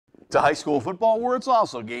To high school football, where it's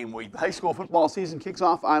also game week. The high school football season kicks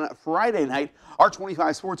off on Friday night. Our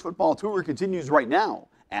 25 Sports Football Tour continues right now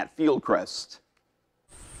at Fieldcrest.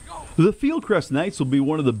 The Fieldcrest Knights will be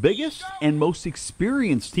one of the biggest and most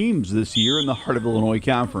experienced teams this year in the Heart of Illinois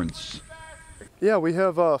Conference. Yeah, we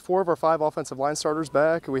have 4 of our 5 offensive line starters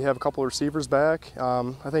back. We have a couple of receivers back.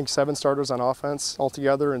 I think 7 starters on offense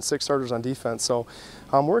altogether and 6 starters on defense. So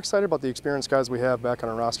we're excited about the experienced guys we have back on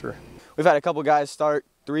our roster. We've had a couple guys start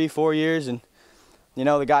 3-4 years, and you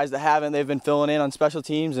know, the guys that haven't, they've been filling in on special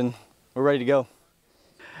teams, and we're ready to go.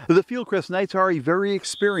 The Fieldcrest Knights are a very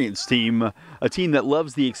experienced team, a team that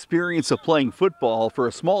loves the experience of playing football. For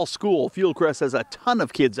a small school, Fieldcrest has a ton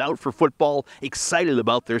of kids out for football, excited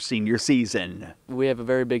about their senior season. We have a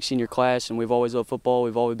very big senior class, and we've always loved football.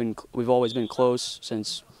 We've always been close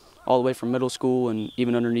since all the way from middle school and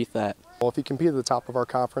even underneath that. Well, if you compete at the top of our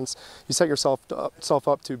conference, you set yourself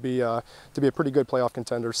up to be a pretty good playoff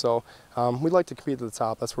contender. So we'd like to compete at the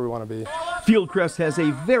top. That's where we want to be. Fieldcrest has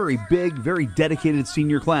a very big, very dedicated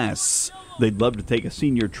senior class. They'd love to take a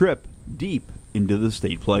senior trip deep into the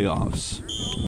state playoffs.